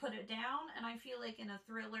 can't put it down. And I feel like in a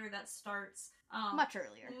thriller that starts much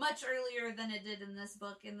earlier. Much earlier than it did in this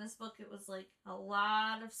book. In this book, it was like a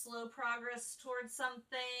lot of slow progress towards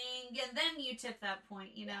something, and then you tip that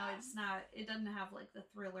point. You know, it doesn't have like the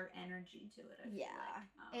thriller energy to it. I feel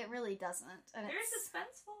like. It really doesn't. And very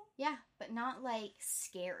suspenseful. Yeah, but not like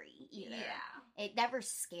scary either. Yeah. It never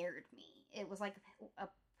scared me. It was like a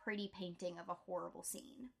pretty painting of a horrible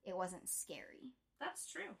scene. It wasn't scary. That's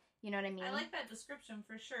true. You know what I mean? I like that description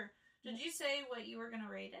for sure. Did you say what you were going to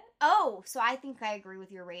rate it? Oh, so I think I agree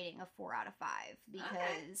with your rating of 4 out of 5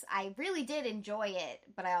 because I really did enjoy it,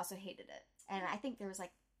 but I also hated it. And I think there was like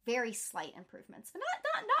very slight improvements, but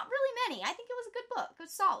not really many. I think it was a good book. It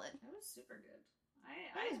was solid. It was super good.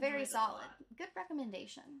 It was very solid. Good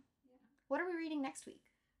recommendation. Yeah. What are we reading next week?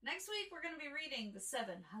 Next week, we're going to be reading The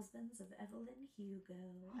 7 Husbands of Evelyn Hugo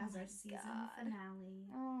as our season finale.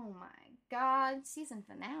 Oh my god, season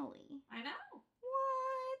finale. I know.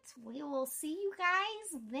 We will see you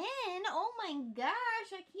guys then. Oh my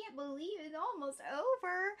gosh, I can't believe it's almost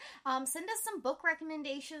over. Send us some book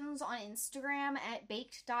recommendations on Instagram at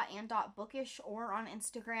baked.and.bookish or on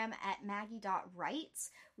Instagram at maggie.writes.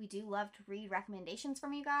 We do love to read recommendations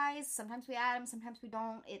from you guys. Sometimes we add them, sometimes we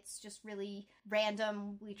don't. It's just really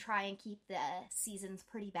random. We try and keep the seasons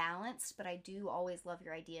pretty balanced, but I do always love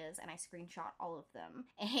your ideas, and I screenshot all of them.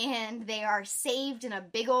 And they are saved in a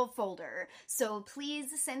big old folder. So please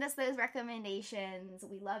send us those recommendations.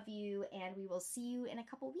 We love you, and we will see you in a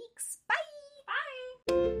couple weeks. Bye!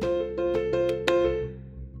 Bye!